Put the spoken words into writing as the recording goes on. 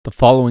The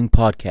following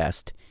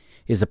podcast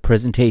is a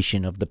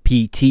presentation of the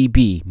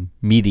PTB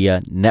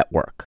Media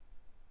Network.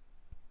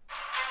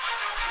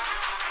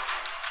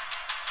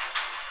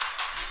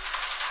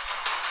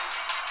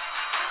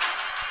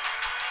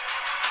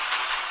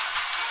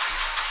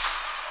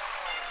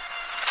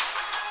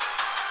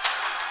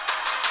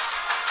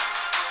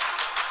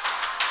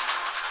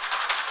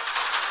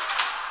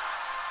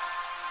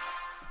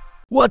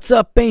 What's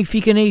up,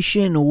 Benfica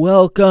Nation?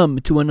 Welcome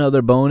to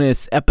another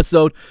bonus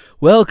episode.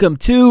 Welcome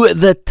to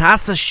the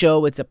Taça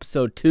Show. It's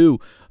episode 2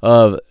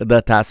 of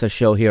the Taça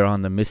Show here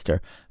on the Mr.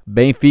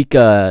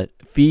 Benfica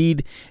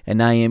feed.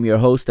 And I am your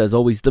host, as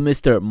always, the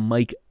Mr.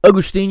 Mike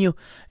Agostinho.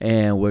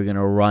 And we're going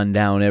to run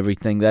down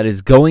everything that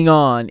is going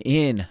on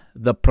in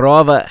the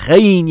Prova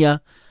Rainha,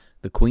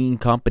 the Queen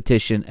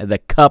competition, the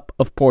Cup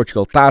of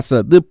Portugal,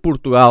 Taça de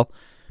Portugal,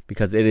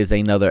 because it is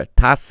another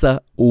Taça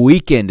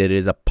weekend. It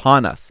is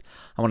upon us.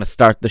 I want to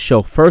start the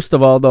show, first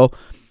of all, though,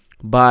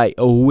 by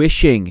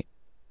wishing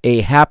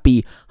a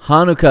happy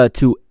Hanukkah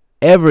to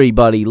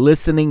everybody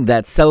listening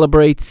that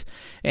celebrates,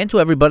 and to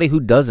everybody who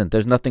doesn't.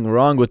 There's nothing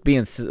wrong with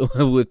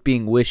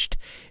being wished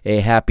a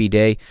happy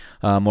day,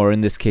 or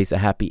in this case, a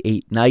happy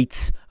 8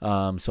 nights.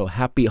 So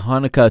happy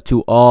Hanukkah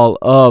to all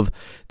of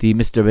the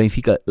Mr.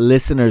 Benfica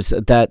listeners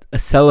that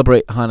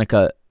celebrate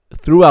Hanukkah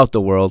throughout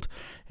the world,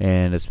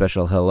 and a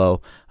special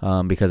hello,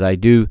 because I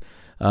do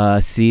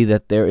see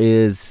that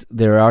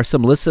there are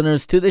some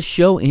listeners to this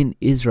show in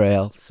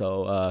Israel.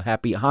 So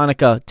happy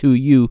Hanukkah to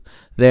you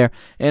there,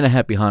 and a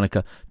happy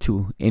Hanukkah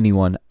to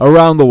anyone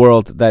around the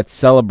world that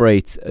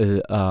celebrates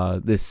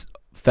this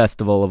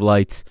festival of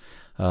lights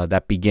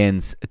that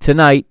begins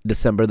tonight,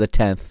 December the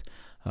 10th.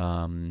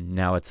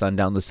 Now at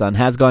sundown. The sun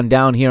has gone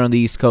down here on the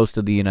east coast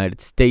of the United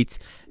States,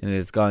 and it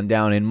has gone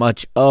down in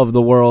much of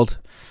the world.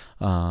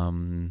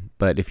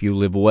 But if you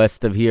live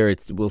west of here,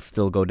 it will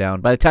still go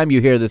down. By the time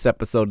you hear this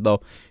episode,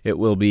 though,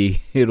 it'll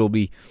be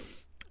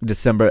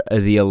December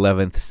the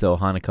 11th, so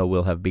Hanukkah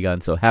will have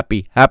begun. So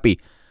happy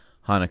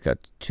Hanukkah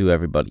to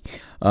everybody.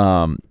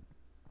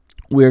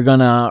 We're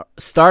gonna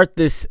start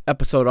this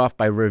episode off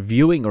by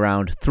reviewing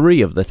round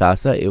 3 of the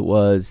Taça. It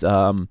was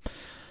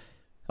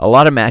a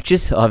lot of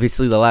matches.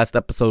 Obviously, the last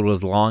episode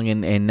was long,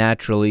 and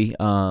naturally,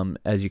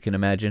 as you can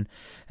imagine,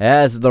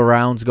 as the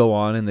rounds go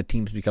on and the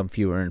teams become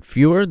fewer and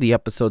fewer, the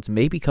episodes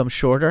may become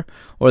shorter,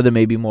 or there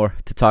may be more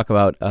to talk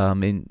about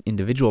in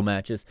individual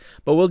matches.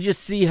 But we'll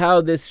just see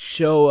how this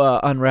show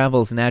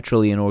unravels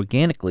naturally and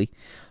organically.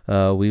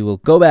 We will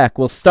go back.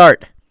 We'll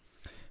start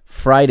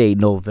Friday,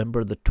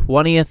 November the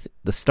 20th,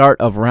 the start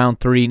of round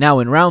 3. Now,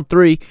 in round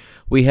 3,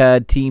 we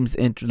had teams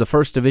enter. The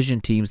first division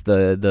teams,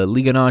 the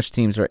Liga NOS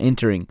teams, are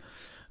entering,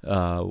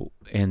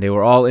 and they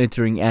were all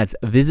entering as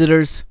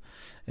visitors,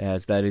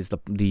 as that is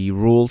the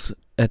rules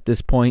at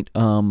this point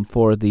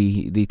for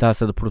the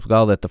Taça de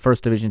Portugal, that the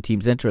first division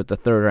teams enter at the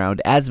third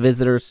round as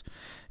visitors,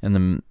 and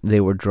then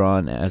they were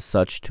drawn as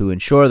such to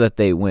ensure that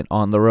they went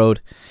on the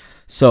road.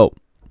 So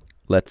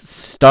let's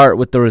start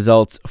with the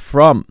results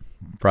from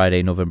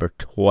Friday, November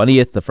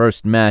 20th, the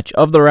first match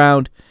of the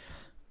round.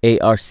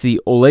 ARC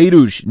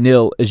Oleiros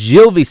 0,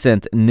 Gil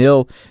Vicente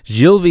 0.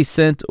 Gil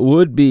Vicente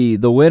would be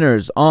the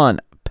winners on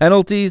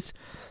penalties,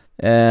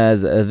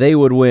 as they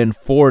would win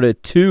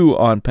 4-2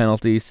 on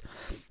penalties.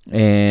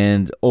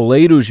 And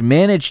Oleiros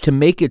managed to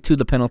make it to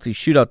the penalty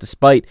shootout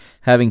despite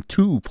having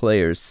 2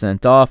 players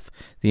sent off.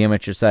 The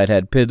amateur side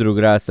had Pedro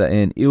Graça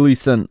and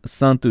Ilison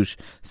Santos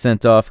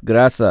sent off.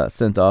 Graça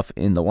sent off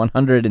in the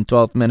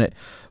 112th minute,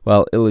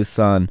 while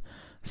Ilison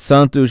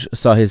Santos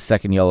saw his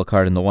second yellow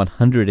card in the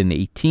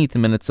 118th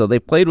minute. So they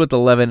played with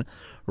 11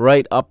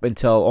 right up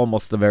until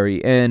almost the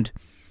very end.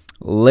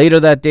 Later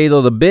that day,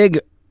 though, the big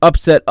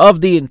upset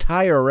of the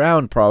entire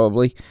round,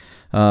 probably,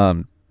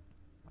 really,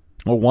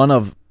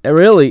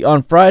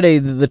 on Friday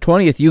the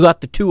 20th, you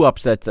got the 2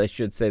 upsets, I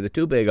should say, the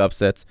 2 big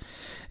upsets.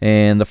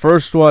 And the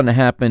first one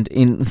happened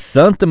in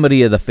Santa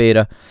Maria da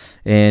Feira,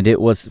 and it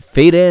was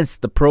Feirense,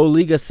 the Pro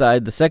Liga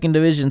side, the second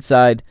division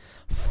side,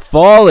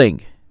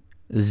 falling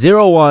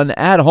 0-1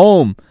 at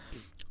home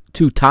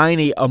to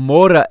tiny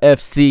Amora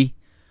FC,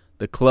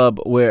 the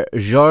club where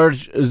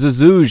Jorge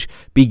Jesus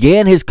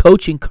began his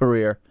coaching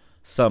career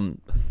some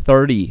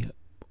 30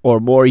 or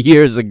more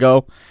years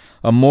ago.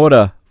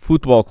 Amora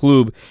Football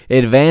Club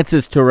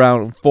advances to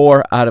round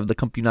 4 out of the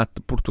Campeonato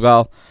de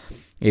Portugal,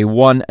 a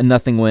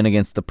 1-0 win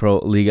against the Pro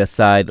Liga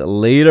side.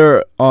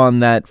 Later on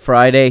that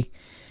Friday,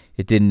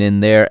 it didn't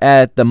end there,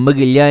 at the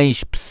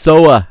Magalhães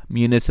Pessoa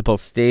Municipal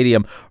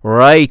Stadium,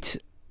 right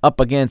up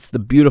against the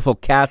beautiful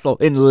castle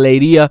in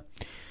Leiria,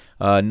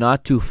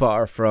 not too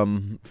far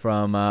from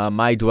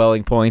my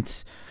dwelling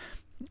points.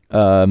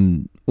 União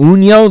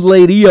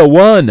Leiria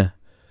 1,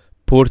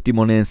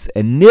 Portimonense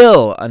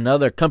 0,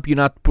 another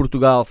Campeonato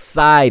Portugal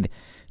side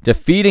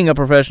defeating a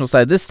professional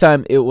side. This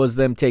time it was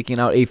them taking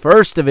out a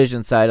first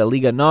division side, a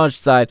Liga NOS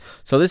side.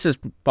 So this is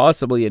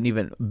possibly an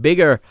even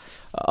bigger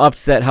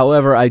upset.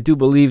 However, I do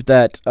believe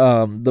that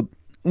the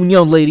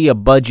União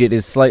Leiria budget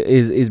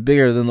is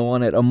bigger than the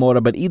one at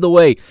Amora. But either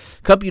way,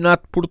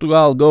 Campeonato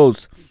Portugal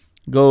goes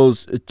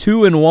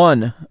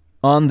 2-1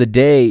 on the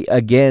day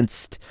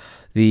against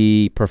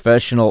the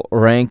professional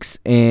ranks,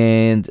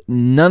 and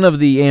none of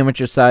the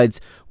amateur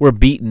sides were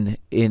beaten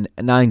in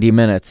 90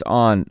 minutes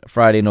on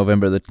Friday,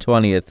 November the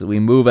 20th. We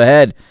move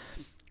ahead.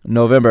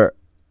 November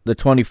the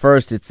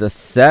 21st, it's a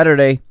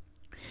Saturday,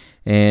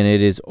 and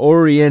it is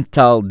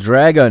Oriental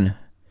Dragon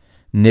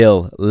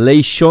 0,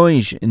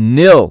 Leixões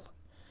 0.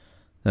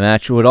 The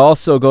match would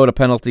also go to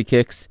penalty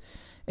kicks,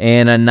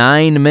 and a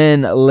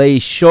 9-man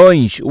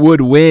Leixões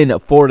would win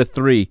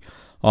 4-3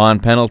 on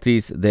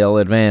penalties. They'll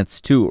advance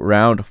to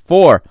round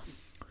 4.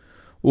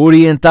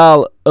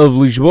 Oriental of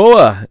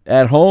Lisboa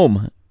at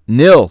home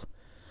 0,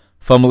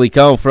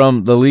 Famalicão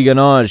from the Liga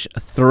NOS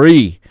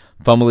 3.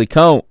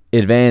 Famalicão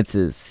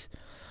advances.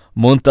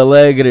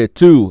 Montalegre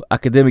 2,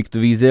 Académico de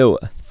Viseu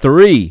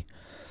 3.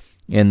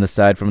 And the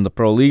side from the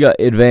Pro Liga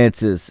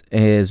advances,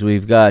 as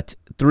we've got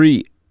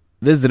 3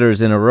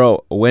 visitors in a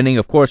row winning.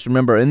 Of course,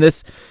 remember, in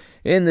this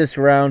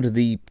round,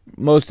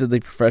 most of the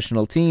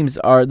professional teams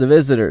are the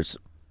visitors.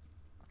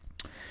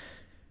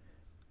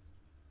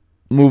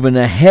 Moving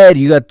ahead,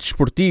 you got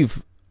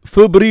Desportivo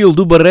Fabril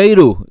do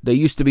Barreiro. They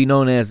used to be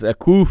known as a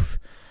CUF.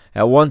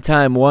 At one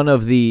time,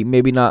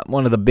 maybe not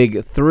one of the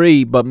big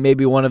 3, but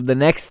maybe one of the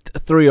next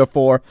 3 or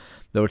 4.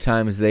 There were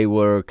times they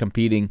were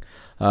competing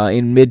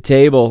in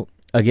mid-table,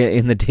 again,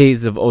 in the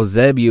days of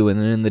Eusébio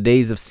and in the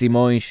days of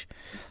Simões.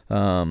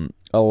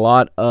 A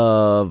lot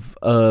of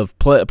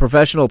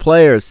professional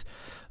players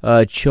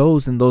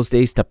chose in those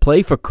days to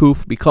play for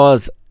CUF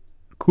because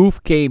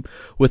CUF came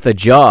with a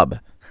job.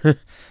 It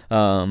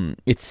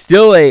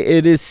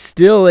is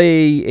still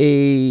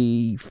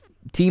a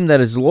team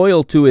that is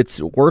loyal to its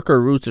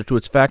worker roots or to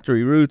its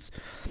factory roots,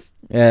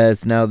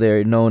 as now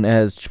they're known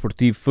as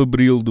Desportivo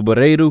Fabril do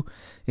Barreiro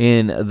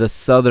in the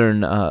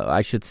southern,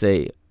 I should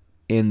say,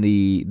 in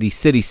the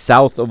city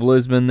south of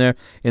Lisbon there,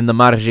 in the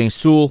Margem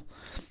Sul.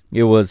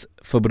 It was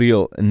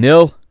Fabril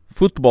 0,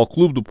 Futebol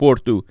Clube do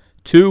Porto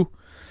 2,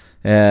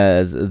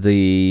 as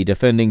the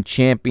defending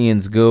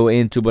champions go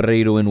into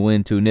Barreiro and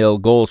win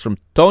 2-0. Goals from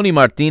Tony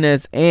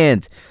Martinez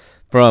and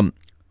from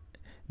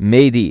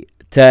Mehdi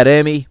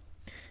Taremi,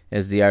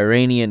 as the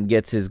Iranian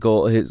gets his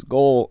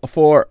goal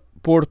for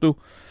Porto.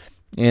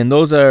 And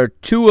those are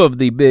two of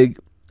the big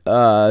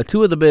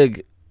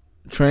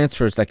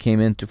transfers that came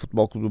into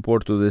Futebol Clube do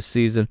Porto this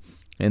season,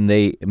 and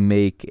they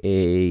make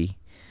a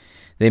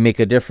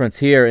difference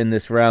here in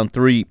this round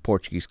 3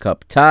 Portuguese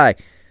Cup tie.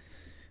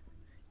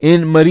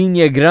 In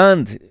Marinha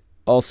Grande,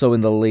 also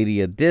in the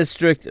Leiria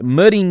district,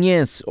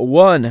 Marinhense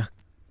 1,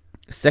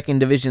 second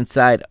division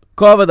side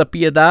Cova da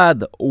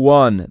Piedade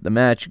 1. The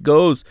match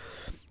goes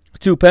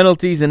to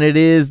penalties, and it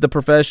is the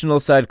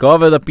professional side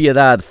Cova da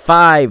Piedade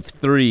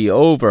 5-3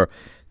 over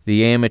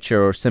the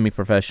amateur or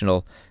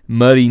semi-professional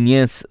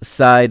Marinhense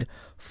side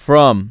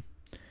from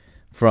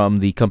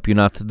the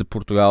Campeonato de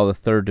Portugal, the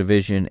third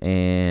division,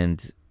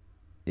 and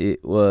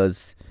it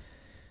was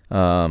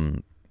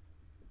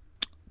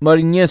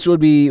Marinhense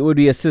would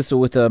be assisted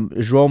with a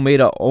João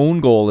Meida own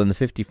goal in the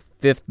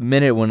 55th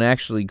minute, when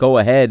actually go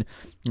ahead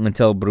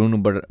until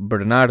Bruno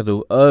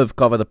Bernardo of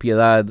Cova da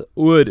Piedade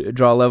would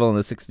draw level in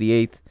the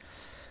 68th.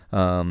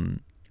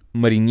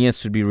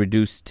 Marinhense would be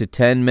reduced to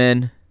 10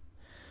 men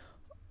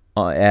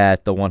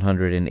at the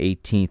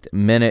 118th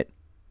minute,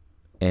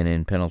 and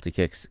in penalty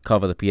kicks,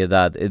 Cova da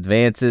Piedade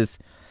advances.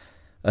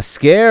 A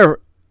scare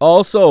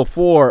also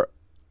for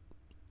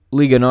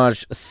Liga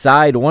NOS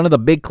side, one of the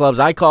big clubs.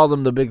 I call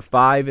them the Big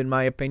Five, in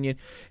my opinion,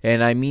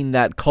 and I mean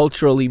that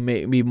culturally,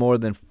 maybe more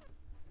than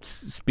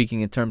speaking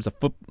in terms of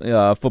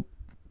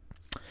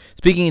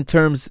speaking in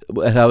terms,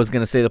 I was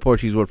going to say the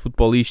Portuguese word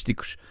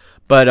futebolísticos,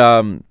 but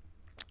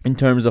in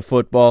terms of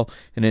football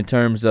and in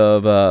terms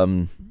of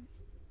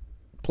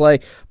play,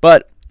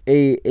 but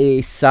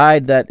a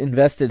side that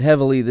invested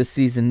heavily this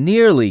season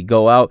nearly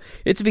go out.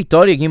 It's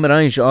Vitória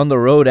Guimarães on the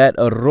road at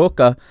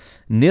Aroca,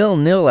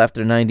 0-0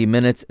 after 90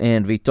 minutes,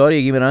 and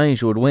Vitória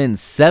Guimarães would win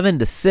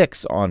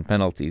 7-6 on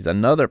penalties.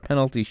 Another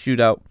penalty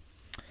shootout.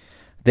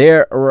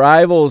 Their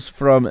rivals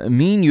from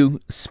Minho,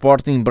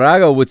 Sporting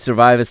Braga, would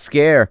survive a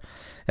scare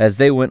as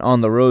they went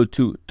on the road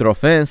to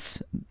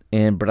Trofense,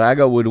 and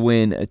Braga would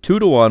win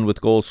 2-1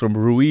 with goals from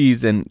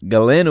Ruiz and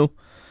Galeno,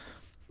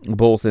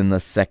 both in the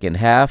second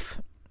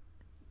half,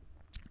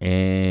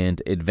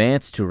 and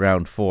advance to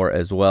round 4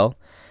 as well.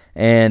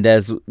 And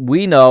as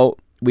we know,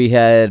 we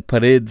had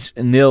Paredes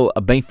 0,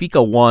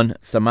 Benfica 1,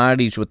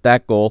 Samaris with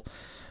that goal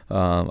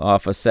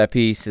off a set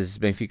piece as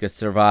Benfica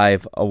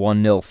survive a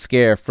 1-0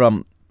 scare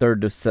from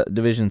third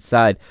division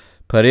side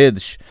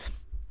Paredes.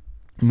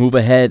 Move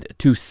ahead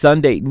to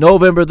Sunday,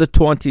 November the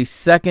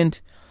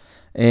 22nd,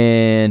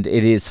 and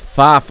it is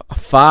FAF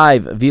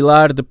 5,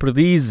 Vilar de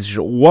Perdizes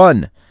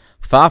 1,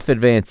 FAF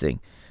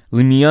advancing.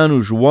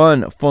 Limianos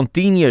 1,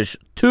 Fontinhas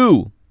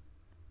 2.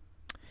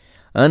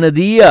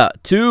 Anadia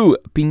 2,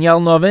 Pinhal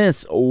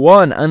Novense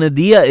 1.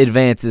 Anadia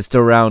advances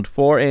to round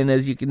 4. And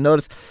as you can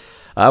notice,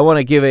 I want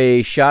to give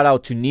a shout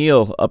out to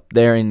Neil up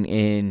there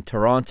in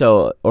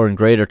Toronto, or in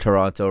Greater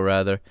Toronto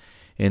rather,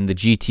 in the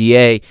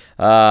GTA,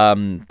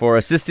 for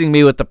assisting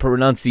me with the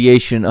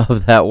pronunciation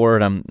of that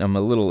word. I'm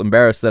a little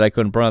embarrassed that I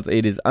couldn't pronounce it.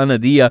 It is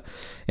Anadia,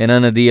 and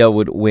Anadia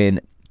would win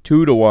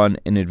 2-1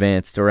 in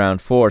advance to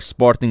round 4.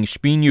 Sporting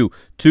Espinho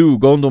 2,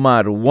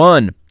 Gondomar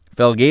 1,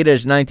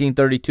 Felgueiras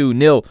 1932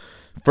 0.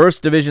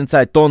 First division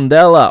side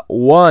Tondela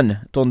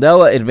 1.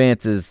 Tondela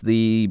advances.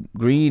 The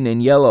green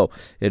and yellow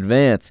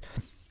advance.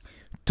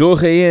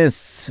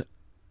 Torreense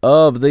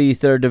of the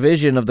third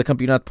division of the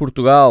Campeonato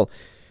Portugal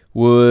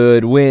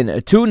would win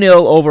 2-0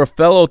 over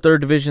fellow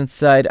third division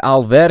side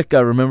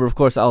Alverca. Remember, of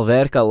course,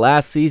 Alverca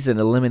last season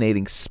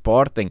eliminating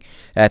Sporting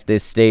at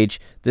this stage.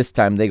 This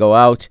time they go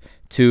out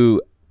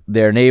to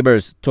their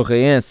neighbors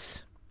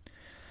Torreense.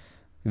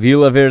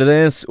 Vila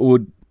Verdense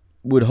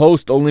would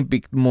host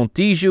Olympic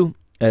Montijo,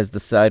 as the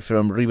side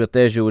from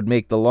Ribatejo would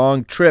make the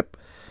long trip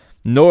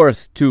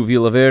north to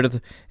Vila Verde,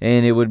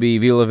 and it would be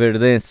Vila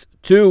Verdense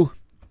 2,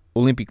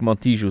 Olympic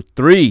Montijo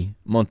 3.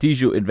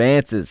 Montijo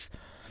advances.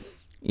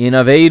 In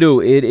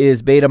Aveiro, it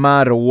is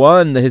Beira-Mar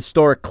 1, the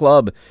historic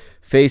club,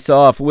 face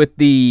off with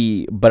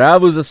the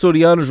Bravos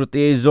Açorianos, with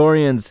the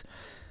Azorians,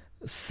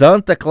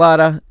 Santa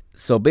Clara.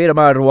 So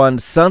Beira-Mar 1,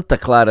 Santa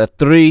Clara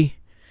 3,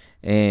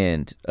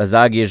 and as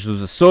Águias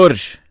dos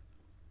Açores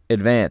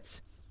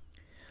advance.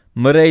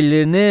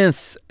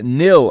 Moreirense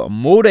 0,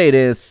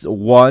 Moreirense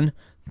 1.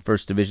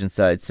 First division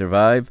side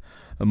survive.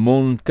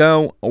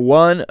 Moncão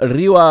 1,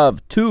 Rio Ave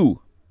 2.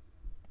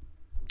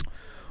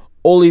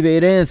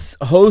 Oliveirense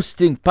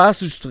hosting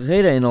Passos de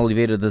Ferreira in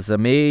Oliveira das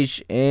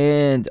Ameias,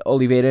 and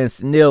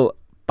Oliveirense 0,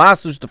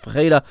 Passos de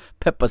Ferreira,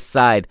 Pepa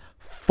side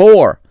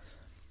 4.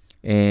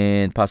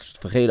 And Passos de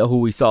Ferreira, who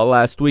we saw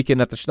last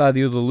weekend at the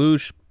Estádio da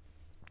Luz,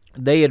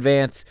 they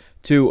advance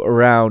to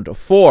round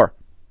 4.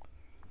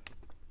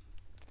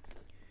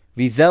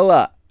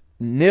 Vizela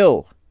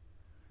 0,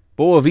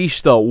 Boa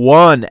Vista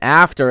 1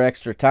 after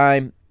extra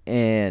time,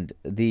 and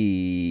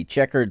the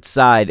checkered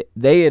side,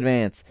 they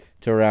advance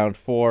to round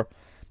 4.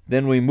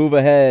 Then we move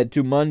ahead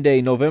to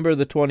Monday, November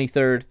the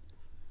 23rd.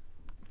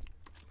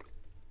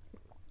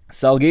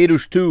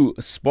 Salgueiros 2,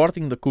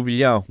 Sporting de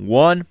Covilhã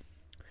 1,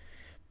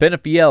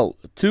 Penafiel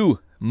 2,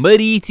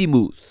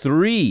 Marítimo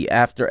 3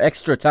 after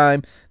extra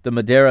time. The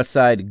Madeira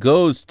side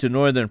goes to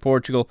northern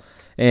Portugal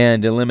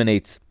and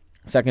eliminates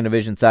second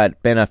division side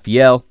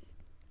Penafiel.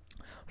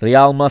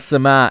 Real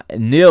Massamá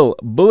 0,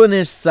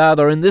 Belenenses SAD,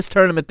 or in this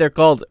tournament they're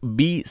called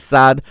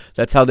B-SAD.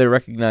 That's how they're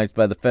recognized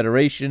by the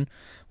federation,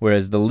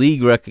 whereas the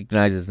league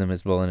recognizes them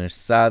as Belenenses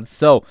SAD.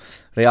 So,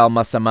 Real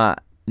Massamá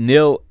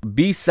 0,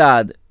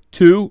 B-SAD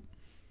 2.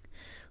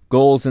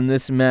 Goals in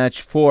this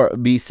match for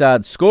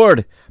B-SAD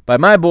scored by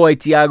my boy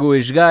Tiago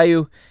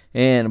Esgaio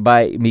and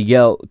by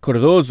Miguel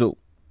Cardoso.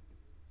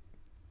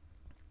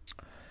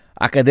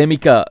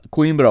 Académica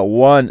Coimbra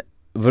 1,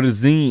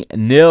 Varzim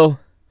 0.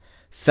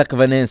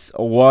 Sacavannense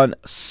 1,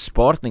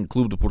 Sporting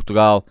Clube de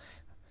Portugal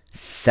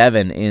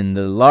 7 in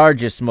the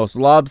largest, most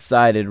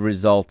lopsided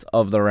result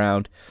of the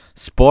round.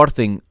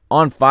 Sporting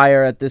on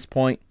fire at this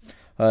point,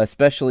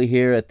 especially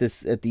here at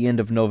the end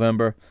of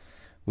November.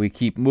 We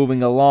keep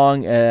moving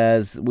along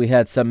as we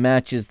had some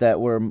matches that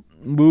were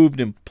moved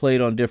and played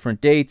on different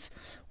dates.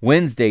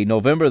 Wednesday,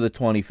 November the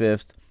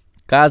 25th,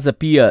 Casa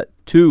Pia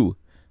 2,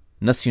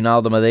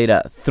 Nacional de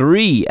Madeira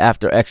 3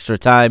 after extra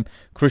time.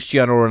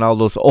 Cristiano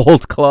Ronaldo's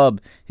old club,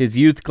 his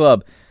youth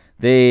club,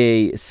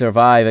 they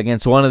survive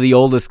against one of the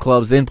oldest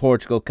clubs in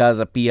Portugal,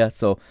 Casa Pia.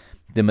 So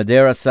the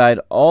Madeira side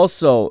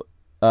also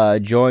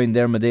joined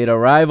their Madeira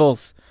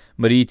rivals,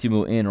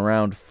 Marítimo, in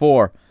round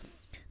 4.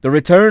 The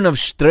return of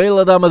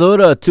Estrela da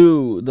Amadora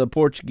to the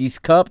Portuguese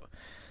Cup,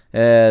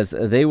 as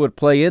they would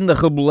play in the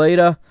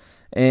Reboleira,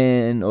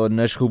 or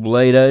nas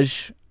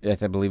Reboleiras,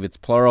 yes, I believe it's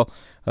plural.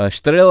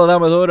 Estrela da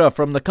Amadora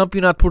from the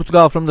Campeonato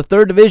Portugal, from the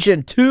third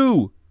division,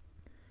 2.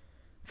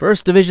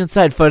 First division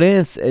side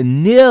Farense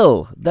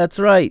 0. That's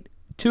right,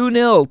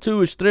 2-0 to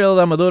Estrela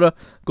da Amadora.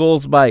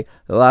 Goals by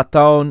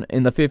Latão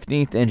in the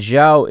 15th and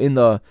João in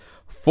the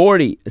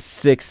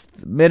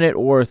 46th minute.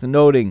 Worth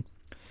noting,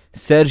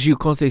 Sérgio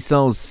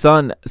Conceição's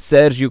son,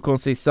 Sérgio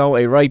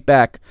Conceição, a right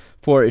back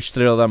for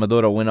Estrela da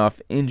Amadora, went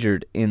off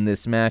injured in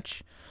this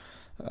match.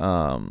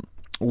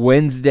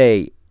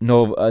 Wednesday,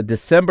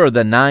 December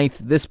the 9th,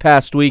 this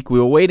past week, we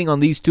were waiting on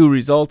these two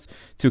results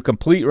to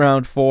complete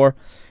round 4.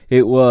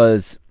 It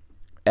was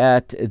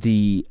at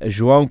the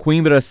João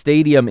Coimbra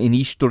Stadium in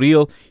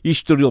Estoril.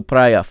 Estoril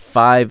Praia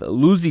 5,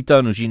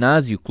 Lusitano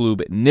Ginásio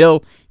Clube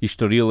 0.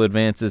 Estoril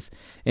advances.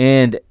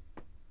 And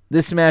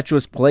this match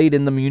was played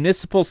in the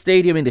Municipal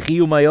Stadium in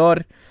Rio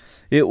Maior.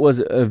 It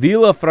was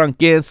Vila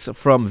Franquense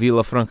from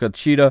Vila Franca de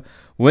Xira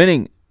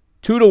winning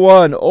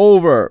 2-1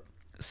 over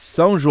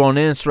São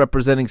Joanense,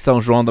 representing São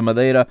João da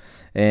Madeira.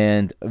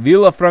 And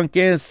Vila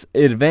Franquense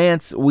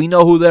advance. We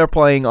know who they're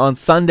playing on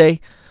Sunday.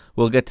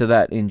 We'll get to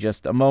that in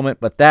just a moment.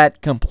 But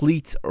that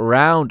completes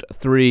round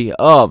 3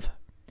 of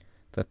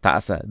the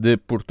Taça de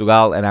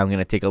Portugal. And I'm going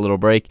to take a little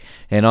break.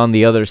 And on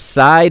the other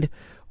side,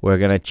 we're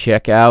going to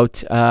check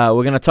out,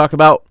 we're going to talk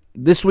about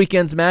this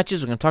weekend's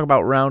matches. We're going to talk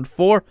about round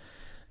 4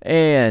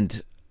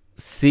 and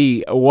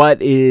see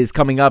what is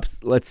coming up.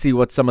 Let's see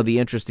what some of the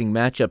interesting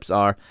matchups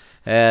are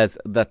as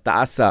the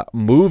Taça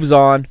moves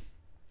on.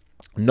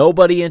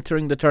 Nobody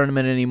entering the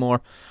tournament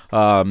anymore.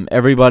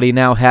 Everybody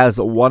now has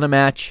won a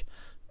match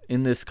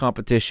in this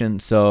competition,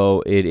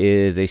 so it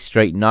is a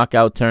straight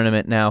knockout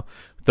tournament now.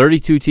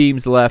 32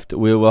 teams left.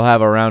 We will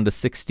have a round of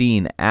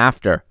 16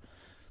 after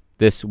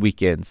this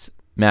weekend's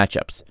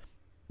matchups.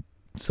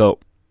 So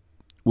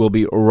we'll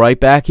be right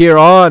back here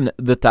on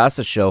the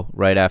Taça Show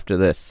right after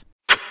this.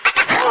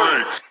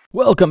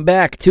 Welcome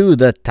back to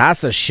the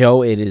Taça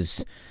Show. It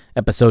is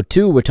episode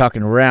 2. We're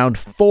talking round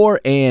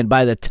 4, and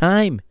by the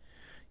time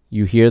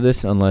you hear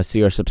this, unless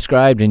you are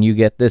subscribed and you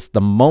get this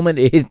the moment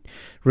it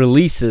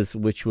releases,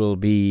 which will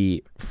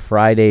be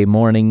Friday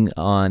morning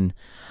on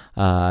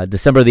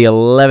December the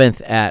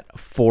 11th at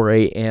 4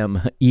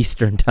 a.m.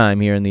 Eastern time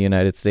here in the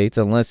United States.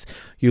 Unless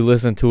you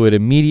listen to it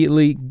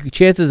immediately,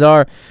 chances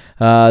are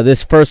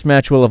this first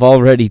match will have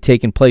already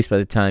taken place by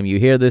the time you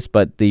hear this,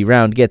 but the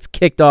round gets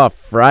kicked off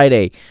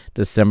Friday,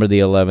 December the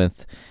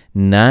 11th,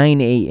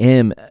 9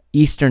 a.m.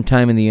 Eastern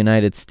time in the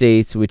United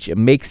States, which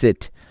makes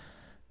it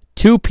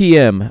 2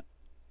 p.m.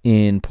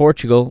 in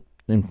Portugal,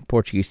 in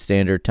Portuguese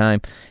Standard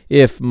Time.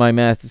 If my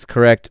math is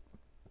correct,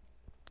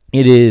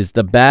 it is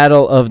the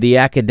Battle of the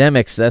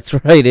Academics. That's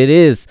right, it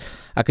is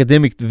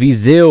Academic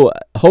Viseu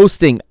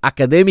hosting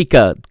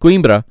Académica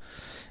Coimbra.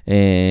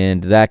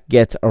 And that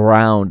gets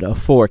round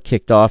 4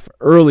 kicked off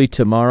early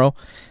tomorrow.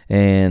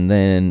 And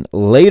then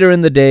later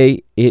in the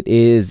day, it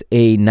is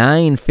a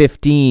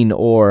 9:15,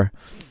 or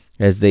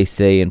as they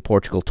say in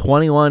Portugal,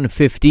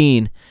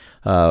 21:15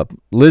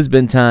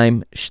 Lisbon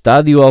time,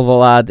 Estádio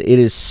Alvalade. It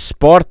is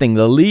Sporting,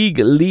 the league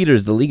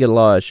leaders, the Liga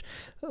Lage,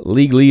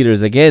 league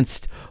leaders,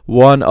 against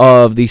one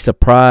of the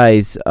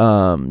surprise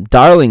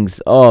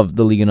darlings of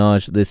the Liga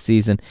Lage this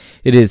season.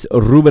 It is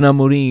Ruben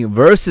Amorim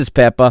versus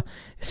Pepa.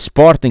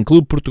 Sporting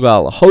Clube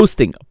Portugal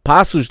hosting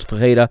Paços de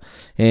Ferreira,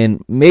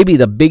 and maybe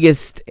the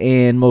biggest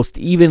and most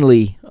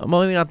evenly,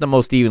 maybe not the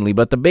most evenly,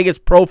 but the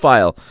biggest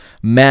profile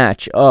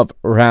match of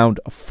round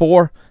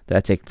 4.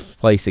 That takes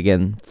place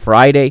again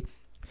Friday,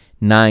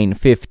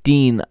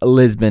 9:15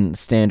 Lisbon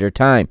Standard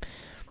Time.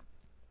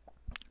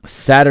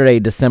 Saturday,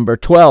 December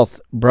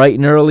 12th, bright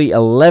and early,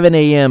 11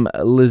 a.m.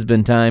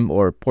 Lisbon time,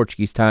 or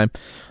Portuguese time.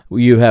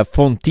 You have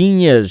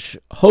Fontinhas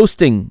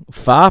hosting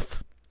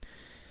FAF.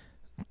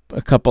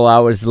 A couple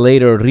hours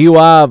later, Rio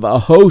Ave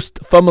host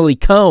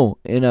Famalicão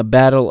in a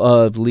battle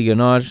of Liga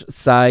Nós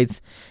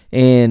sides.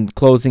 And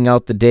closing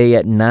out the day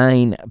at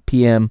 9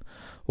 p.m.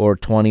 or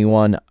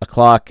 21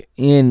 o'clock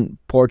in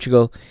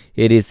Portugal,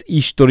 it is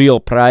Estoril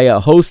Praia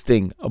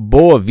hosting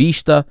Boa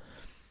Vista.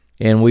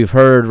 And we've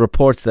heard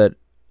reports that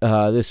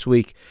this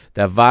week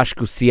that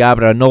Vasco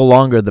Seabra no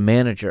longer the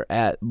manager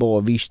at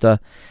Boa Vista.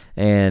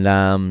 And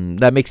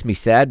that makes me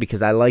sad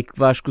because I like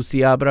Vasco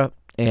Seabra.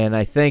 And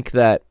I think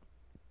that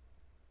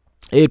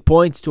it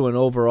points to an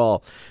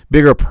overall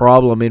bigger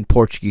problem in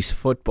Portuguese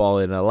football,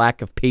 and a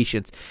lack of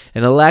patience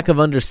and a lack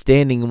of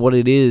understanding what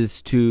it is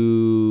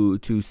to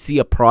see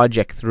a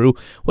project through,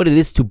 what it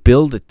is to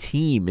build a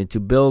team and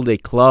to build a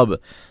club,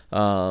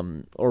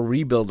 or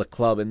rebuild a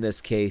club in this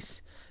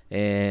case.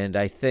 And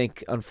I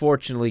think,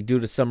 unfortunately, due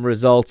to some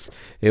results,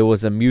 it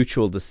was a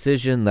mutual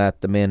decision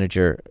that the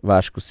manager,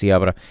 Vasco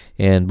Seabra,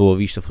 and Boa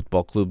Vista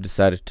Football Club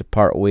decided to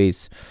part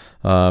ways.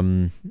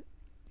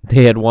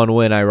 They had one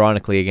win,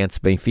 ironically,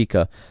 against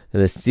Benfica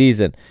this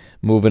season.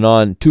 Moving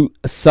on to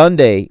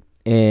Sunday,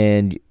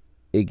 and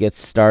it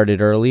gets started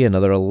early,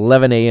 another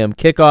 11 a.m.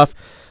 kickoff.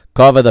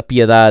 Cova da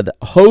Piedade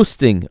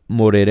hosting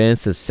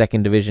Moreirense.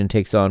 Second division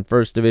takes on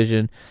first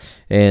division.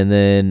 And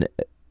then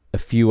a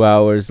few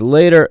hours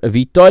later,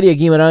 Vitória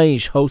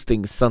Guimarães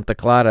hosting Santa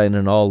Clara in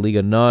an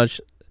all-Liga Nós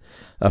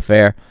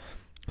affair.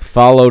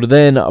 Followed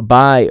then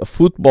by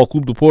Futebol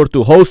Clube do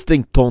Porto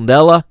hosting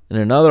Tondela in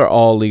another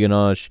all-Liga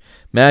Nós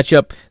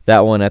matchup.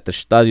 That one at the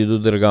Estádio do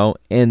Dragão.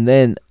 And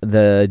then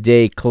the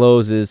day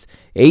closes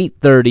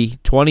 8:30,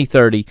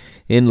 20:30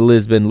 in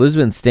Lisbon.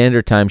 Lisbon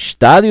Standard Time,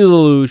 Estádio da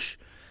Luz.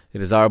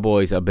 It is our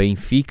boys,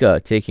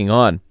 Benfica, taking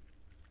on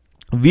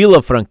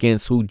Vila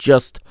Franquense, who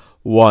just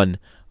won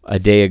a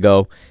day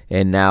ago.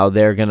 And now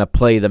they're going to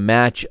play the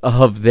match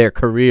of their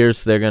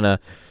careers. They're going to,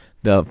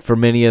 for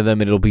many of them,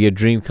 it'll be a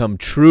dream come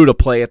true to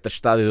play at the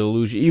Estádio da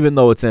Luz, even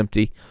though it's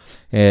empty,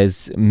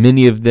 as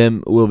many of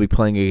them will be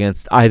playing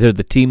against either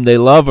the team they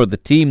love or the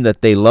team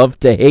that they love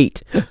to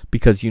hate,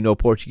 because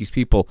Portuguese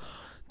people,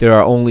 there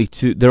are only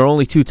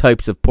two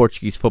types of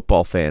Portuguese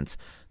football fans.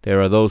 There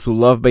are those who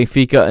love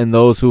Benfica and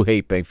those who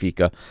hate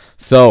Benfica.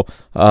 So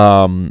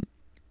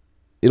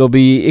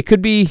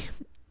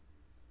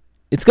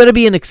it's going to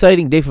be an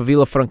exciting day for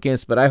Vila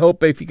Franquense, but I hope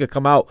Benfica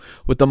come out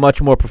with a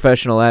much more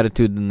professional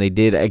attitude than they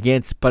did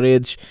against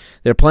Paredes.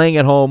 They're playing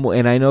at home,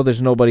 and I know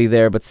there's nobody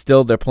there, but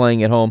still they're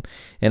playing at home.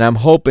 And I'm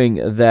hoping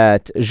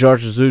that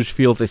Jorge Jesus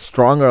fields a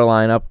stronger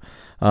lineup.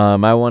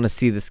 I want to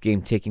see this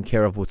game taken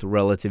care of with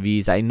relative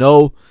ease. I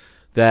know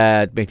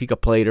that Benfica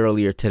played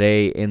earlier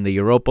today in the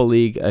Europa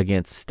League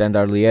against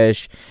Standard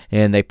Liège,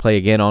 and they play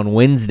again on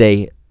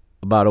Wednesday,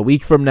 about a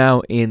week from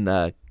now, in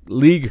the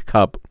League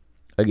Cup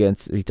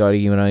against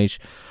Vitória Guimarães,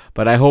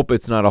 but I hope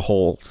it's not a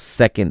whole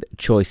second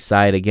choice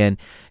side again,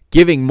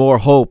 giving more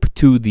hope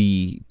to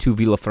the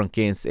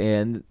Vilafranquense.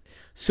 And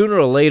sooner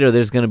or later,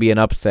 there's going to be an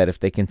upset if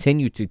they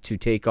continue to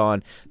take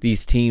on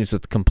these teams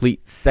with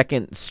complete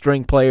second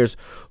string players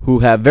who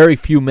have very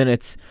few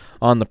minutes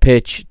on the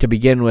pitch to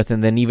begin with,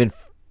 and then even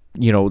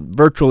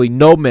virtually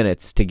no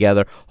minutes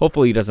together.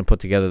 Hopefully he doesn't put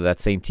together that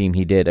same team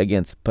he did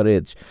against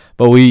Paredes,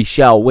 but we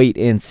shall wait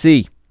and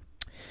see.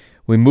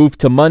 We move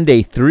to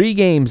Monday. 3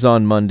 games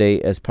on Monday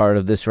as part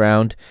of this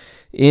round.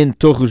 In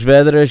Torres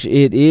Vedras,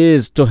 it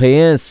is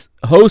Torreense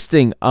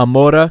hosting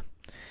Amora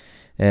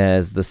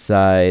as the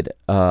side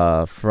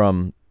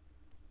from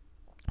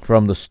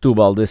the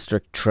Setúbal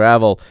district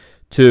travel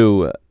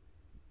to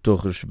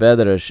Torres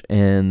Vedras.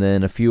 And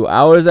then a few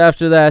hours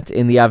after that,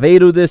 in the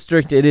Aveiro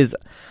district, it is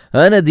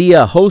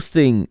Anadia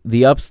hosting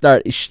the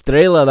upstart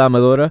Estrela da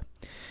Amadora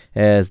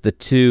as the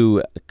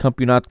two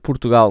Campeonato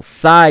Portugal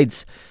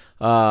sides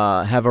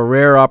have a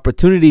rare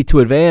opportunity to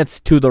advance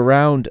to the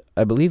round.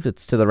 I believe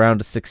it's to the round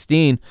of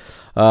 16.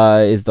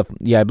 I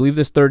believe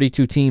there's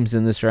 32 teams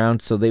in this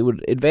round, so they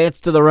would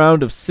advance to the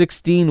round of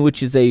 16,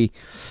 which is a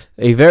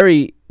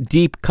very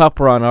deep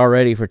cup run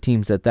already for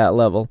teams at that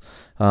level.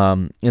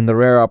 In the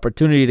rare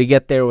opportunity to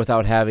get there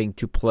without having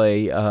to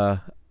play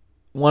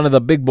one of the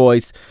big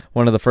boys,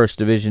 one of the first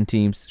division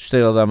teams.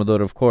 Estrela da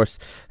Amadora, of course,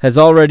 has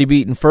already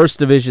beaten first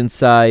division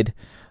side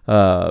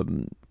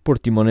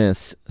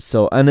Portimonense.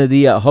 So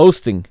Anadia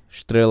hosting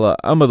Estrela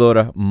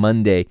Amadora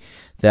Monday.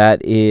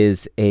 That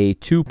is a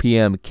 2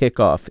 p.m.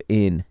 kickoff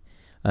in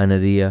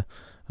Anadia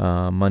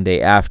Monday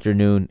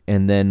afternoon.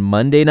 And then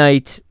Monday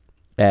night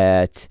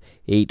at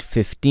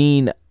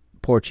 8:15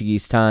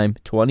 Portuguese time,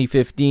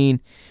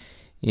 2015,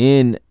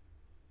 in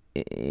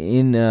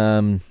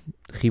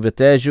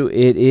Ribatejo,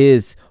 it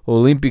is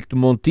Olympique de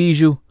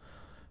Montijo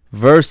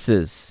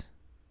versus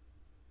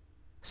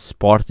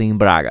Sporting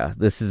Braga.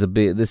 This is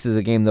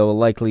a game that will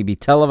likely be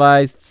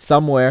televised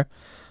somewhere.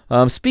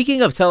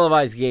 Speaking of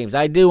televised games,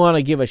 I do want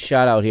to give a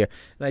shout out here,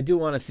 and I do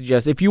want to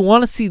suggest, if you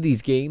want to see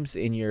these games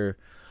and you're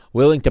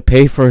willing to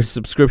pay for a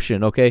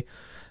subscription, okay,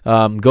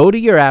 go to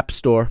your app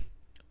store,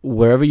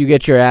 wherever you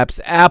get your apps,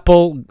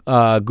 Apple,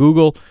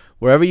 Google,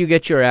 wherever you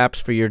get your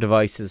apps for your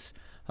devices.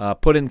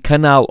 Put in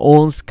Canal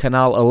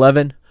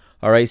 11,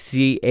 all right,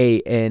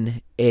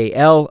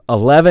 CANAL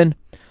 11.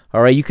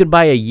 All right, you can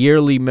buy a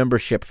yearly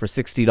membership for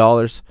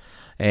 $60,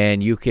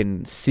 and you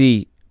can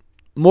see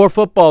more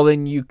football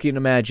than you can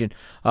imagine.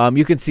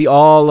 You can see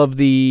all of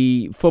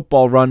the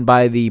football run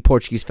by the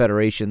Portuguese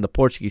Federation, the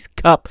Portuguese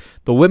Cup,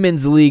 the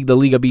Women's League, the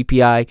Liga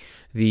BPI,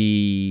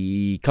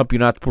 the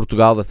Campeonato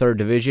Portugal, the third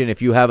division.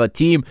 If you have a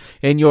team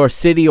in your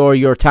city or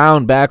your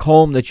town back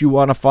home that you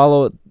want to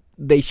follow,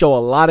 they show a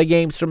lot of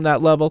games from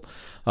that level.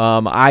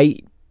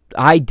 I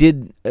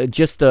did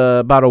just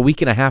about a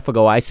week and a half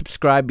ago. I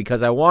subscribed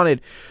because I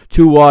wanted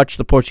to watch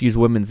the Portuguese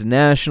women's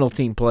national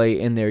team play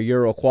in their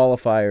Euro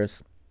qualifiers.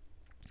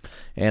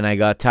 And I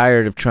got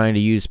tired of trying to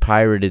use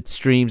pirated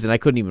streams, and I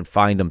couldn't even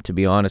find them, to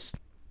be honest.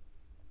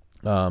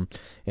 And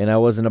I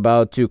wasn't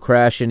about to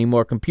crash any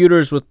more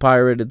computers with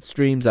pirated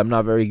streams. I'm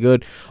not very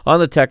good on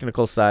the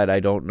technical side. I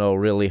don't know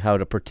really how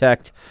to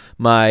protect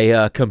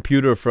my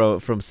computer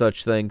from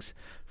such things,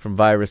 from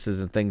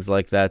viruses and things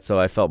like that. So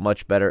I felt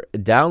much better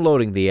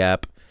downloading the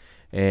app.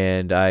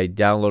 And I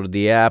downloaded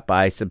the app.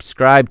 I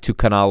subscribed to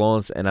Canal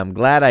 11, and I'm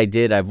glad I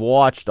did. I've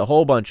watched a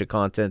whole bunch of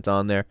content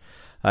on there.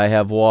 I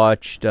have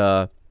watched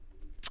a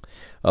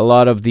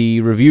lot of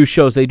the review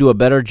shows. They do a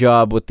better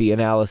job with the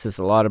analysis,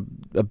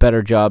 a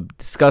better job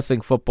discussing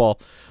football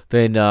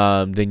than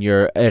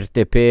your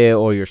RTP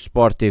or your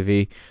Sport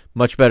TV.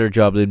 Much better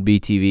job than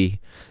BTV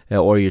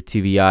or your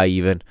TVI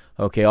even.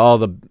 Okay,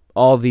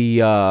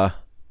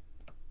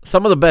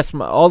 some of the best,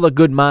 all the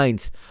good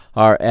minds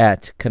are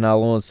at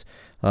Canal 11.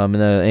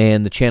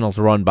 And the channel's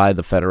run by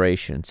the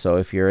Federation. So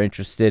if you're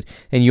interested,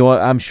 and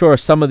I'm sure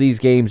some of these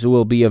games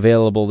will be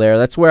available there.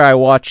 That's where I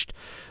watched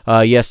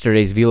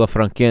yesterday's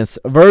Vilafranquense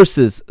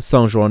versus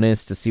São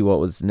Joanense to see what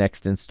was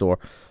next in store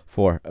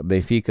for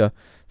Benfica.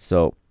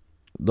 So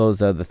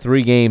those are the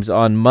 3 games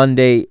on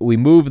Monday. We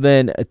move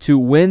then to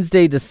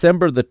Wednesday,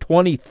 December the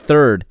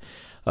 23rd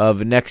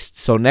of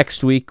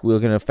next week. We're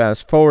going to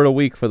fast forward a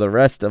week for the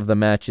rest of the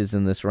matches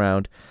in this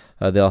round.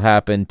 They'll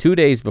happen 2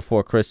 days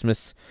before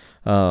Christmas.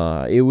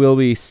 It will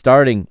be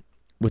starting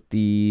with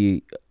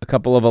a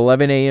couple of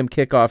 11 a.m.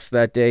 kickoffs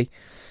that day.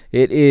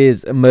 It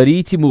is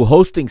Marítimo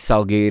hosting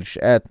Salgueiros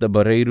at the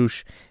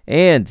Barreiros,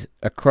 and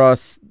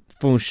across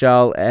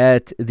Funchal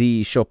at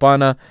the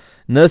Chopana,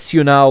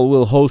 Nacional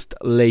will host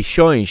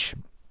Leixões.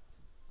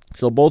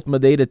 So both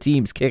Madeira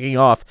teams kicking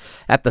off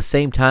at the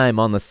same time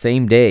on the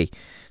same day.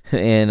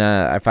 And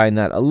I find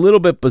that a little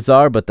bit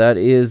bizarre, but that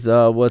is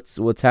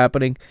what's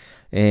happening.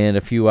 And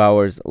a few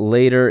hours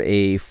later,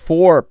 a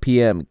 4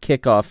 p.m.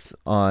 kickoff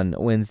on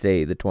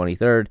Wednesday, the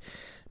 23rd,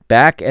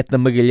 back at the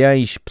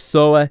Magalhães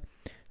Pessoa.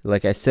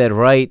 Like I said,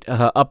 right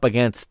up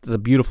against the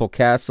beautiful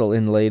castle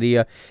in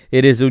Leiria.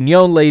 It is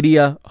União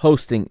Leiria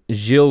hosting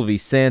Gil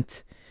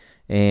Vicente.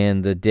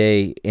 And the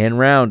day and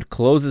round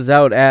closes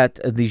out at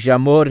the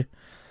Jamor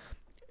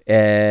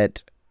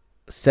at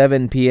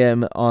 7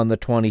 p.m. on the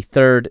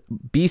 23rd.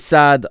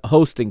 Bisad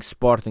hosting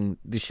Sporting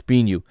de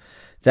Espinho.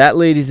 That,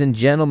 ladies and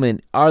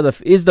gentlemen,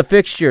 is the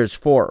fixtures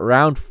for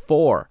round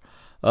 4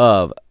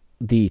 of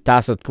the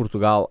Taça de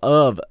Portugal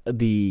of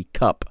the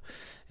Cup,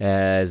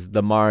 as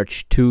the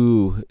march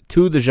to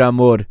the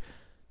Jamor,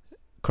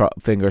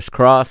 fingers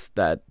crossed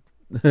that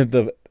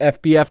the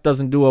FPF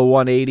doesn't do a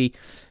 180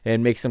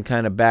 and make some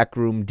kind of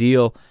backroom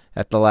deal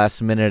at the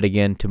last minute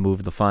again to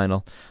move the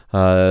final.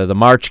 The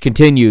march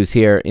continues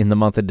here in the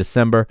month of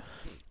December,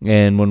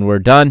 and when we're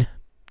done,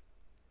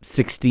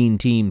 16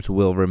 teams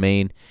will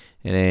remain,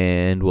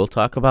 and we'll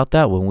talk about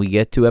that when we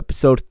get to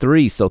episode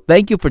 3. So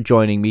thank you for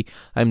joining me.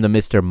 I'm the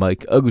Mr.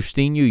 Mike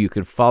Agustinu. You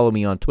can follow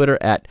me on Twitter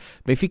at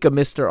Benfica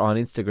Mister, on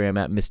Instagram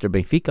at Mr.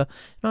 Benfica,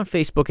 and on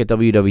Facebook at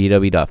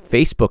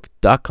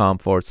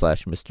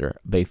www.facebook.com/Mr.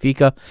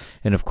 Benfica.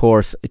 And of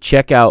course,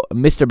 check out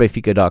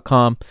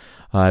MrBenfica.com.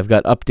 I've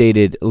got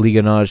updated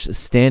Liga NOS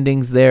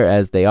standings there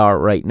as they are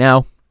right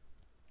now,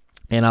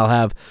 and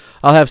I'll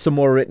have some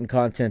more written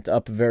content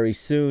up very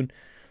soon.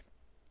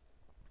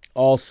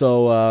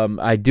 Also,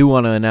 I do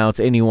want to announce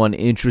anyone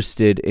in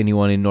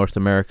North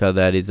America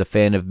that is a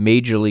fan of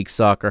Major League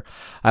Soccer,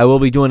 I will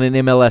be doing an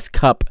MLS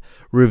Cup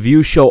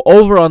review show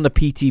over on the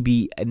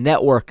PTB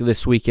network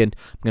this weekend.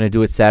 I'm going to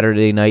do it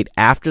Saturday night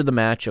after the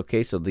match.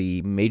 Okay, so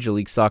the Major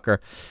League Soccer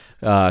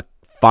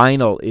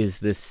final is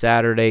this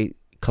Saturday.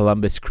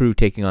 Columbus Crew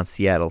taking on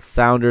Seattle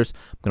Sounders.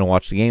 I'm going to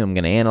watch the game. I'm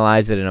going to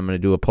analyze it, and I'm going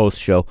to do a post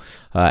show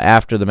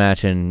after the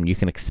match, and you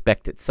can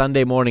expect it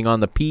Sunday morning on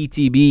the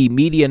PTB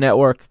Media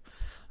Network.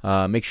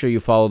 Make sure you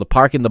follow the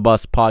Park in the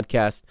Bus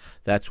podcast.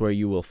 That's where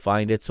you will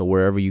find it. So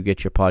wherever you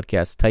get your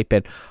podcast, type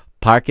in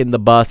Park in the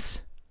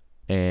Bus,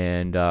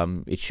 and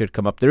it should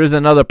come up. There is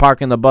another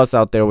Park in the Bus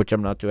out there, which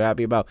I'm not too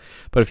happy about.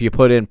 But if you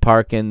put in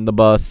Park in the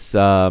Bus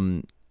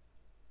and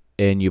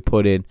you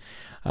put in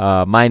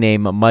my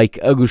name, Mike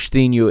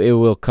Agustinu, it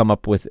will come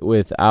up with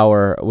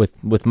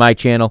my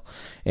channel,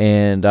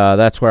 and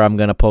that's where I'm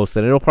gonna post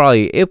it.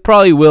 It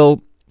probably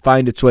will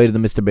find its way to the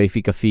Mr.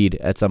 Benfica feed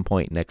at some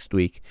point next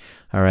week.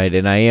 All right,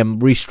 and I am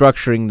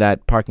restructuring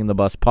that Parking the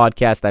Bus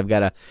podcast.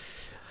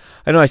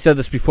 I know I said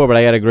this before, but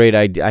I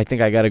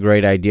think I got a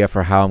great idea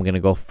for how I'm going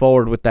to go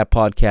forward with that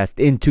podcast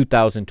in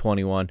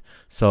 2021.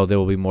 So there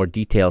will be more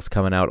details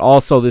coming out.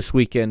 Also this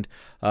weekend,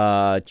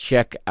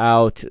 check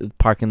out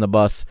Parking the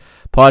Bus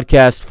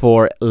podcast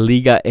for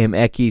Liga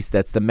MX.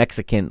 That's the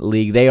Mexican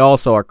league. They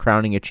also are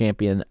crowning a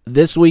champion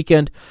this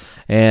weekend,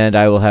 and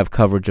I will have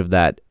coverage of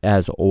that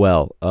as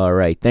well. All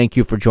right, thank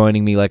you for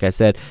joining me. Like I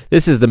said,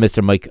 this is the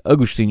Mr. Mike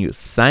Agustinu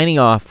signing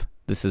off.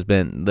 This has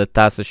been the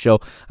Taça Show.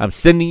 I'm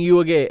sending you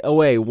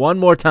away one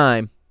more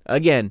time,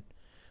 again,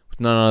 with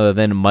none other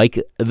than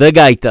Mike the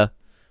Gaita.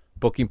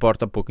 Pouco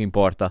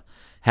importa.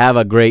 Have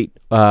a great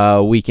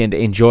weekend.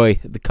 Enjoy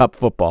the Cup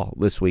football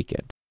this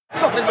weekend.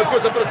 Só tenho uma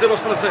coisa para dizer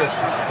aos franceses.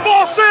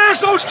 Vocês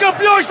são os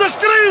campeões das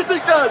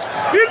críticas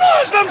e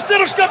nós vamos ser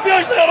os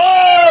campeões da Europa!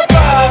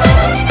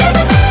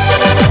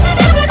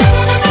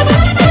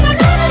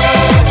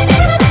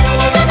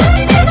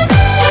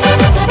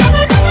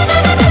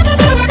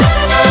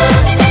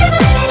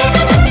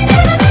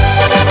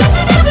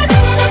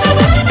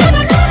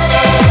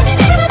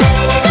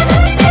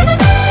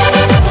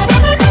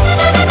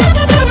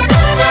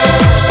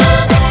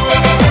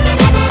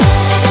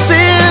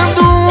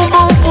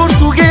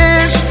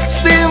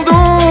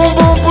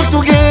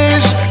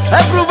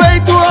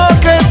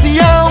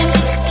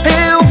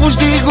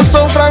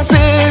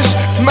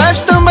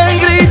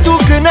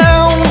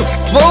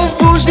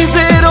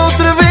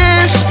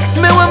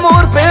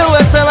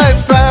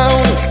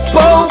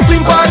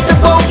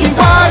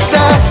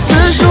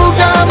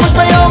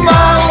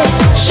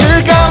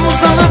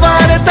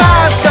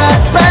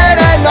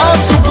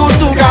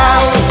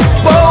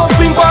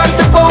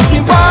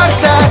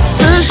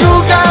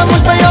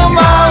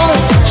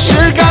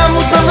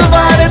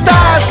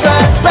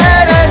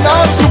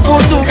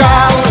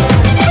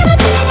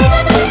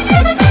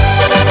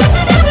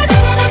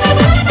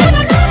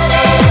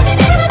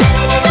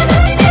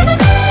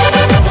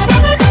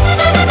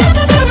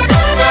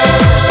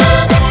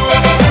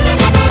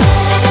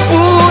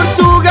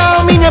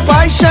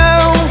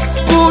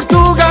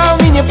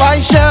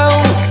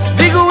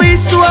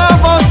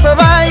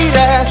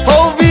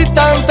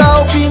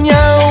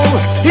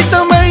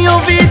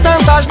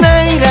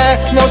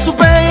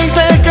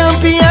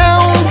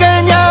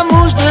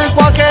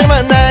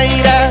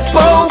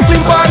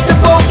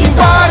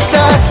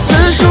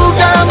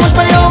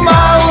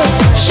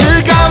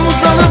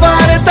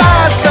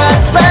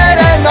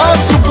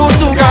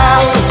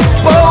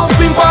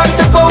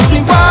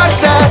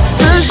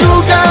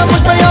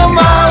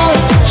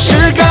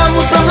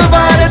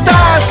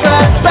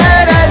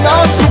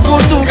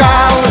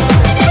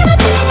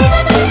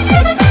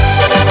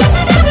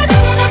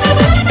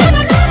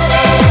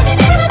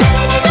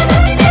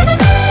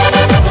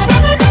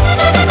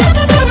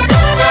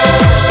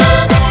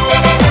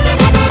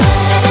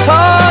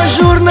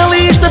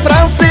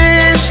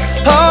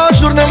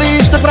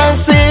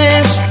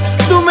 francês.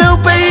 Do meu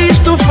país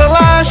tu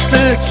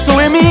falaste,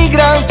 sou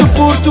imigrante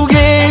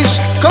português.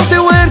 Com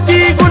teu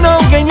artigo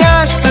não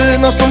ganhaste,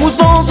 nós somos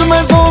 11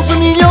 mas 11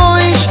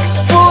 milhões.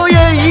 Foi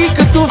aí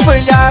que tu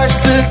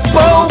falhaste.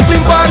 Pouco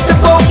importa,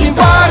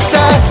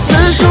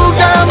 se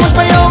jogamos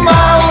bem ou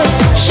mal,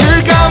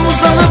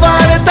 chegamos a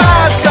levar a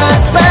taça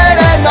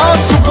para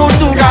nosso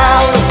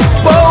Portugal.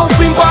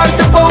 Pouco importa,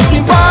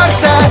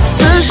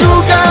 se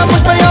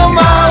jogamos bem ou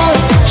mal,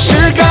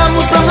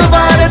 chegamos a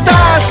levar a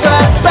taça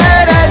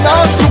para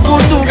nosso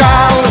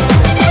Portugal.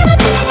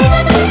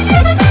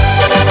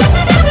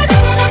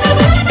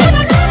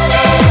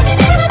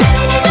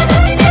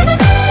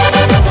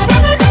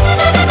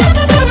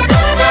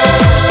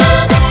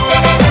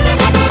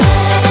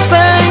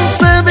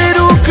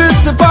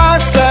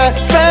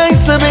 Sem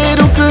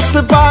saber o que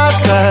se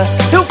passa,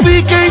 eu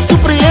fiquei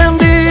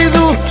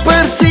surpreendido.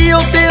 Parecia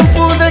o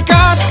tempo da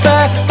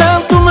caça,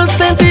 tanto me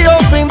senti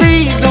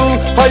ofendido.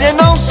 Olha,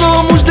 não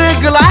somos de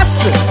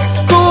glace,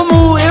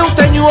 como eu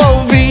tenho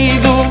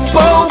ouvido.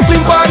 Pouco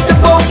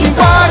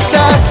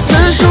importa,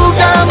 se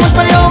jogamos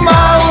bem ou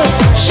mal,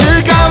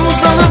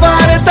 chegamos a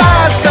levar a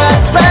taça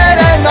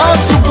para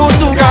nosso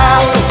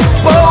Portugal.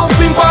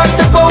 Pouco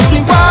importa,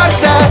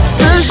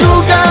 se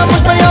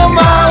jogamos bem ou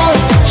mal,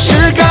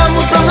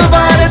 chegamos a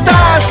levar a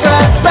taça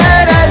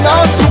para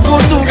nosso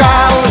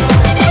Portugal.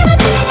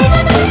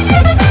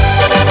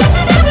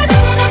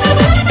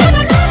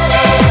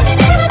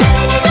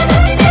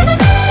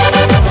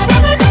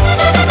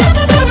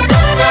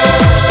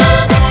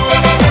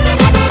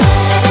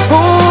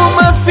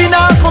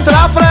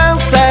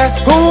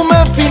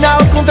 Uma final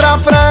contra a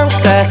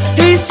França,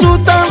 isso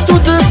tanto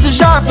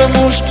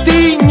desejávamos,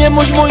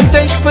 tínhamos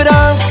muita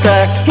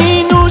esperança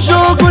e no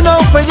jogo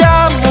não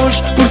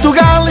falhamos.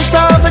 Portugal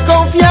estava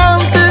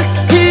confiante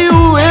e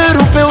o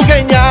europeu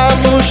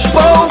ganhamos.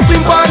 Pouco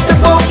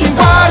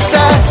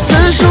importa,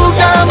 se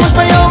jogamos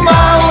bem ou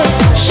mal,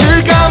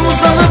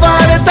 chegamos a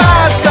levar a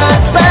taça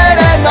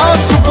para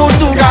nosso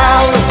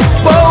Portugal.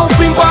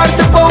 Pouco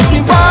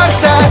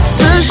importa,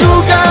 se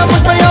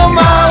jogamos bem ou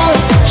mal,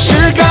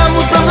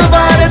 chegamos a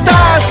levar a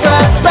taça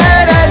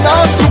para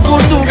nosso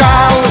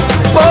Portugal.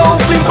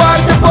 Pouco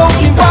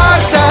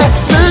importa,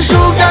 se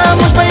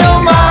jogamos bem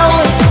ou mal,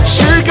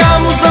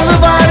 chegamos a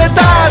levar a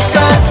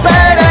taça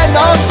para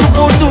nosso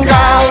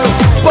Portugal.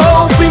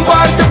 Pouco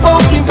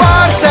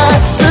importa,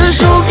 se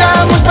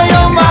jogamos bem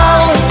ou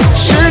mal,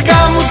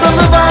 chegamos a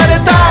levar a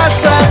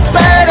taça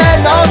para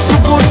nosso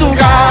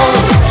Portugal.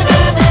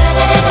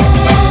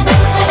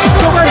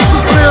 Não vais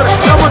sofrer,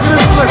 é uma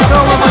grande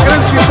seleção, é uma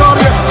grande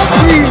vitória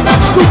e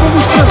desculpa-me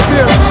os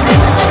franceses.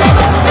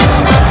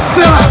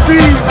 C'est la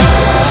vie,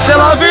 C'est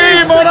la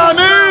vie, mon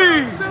ami!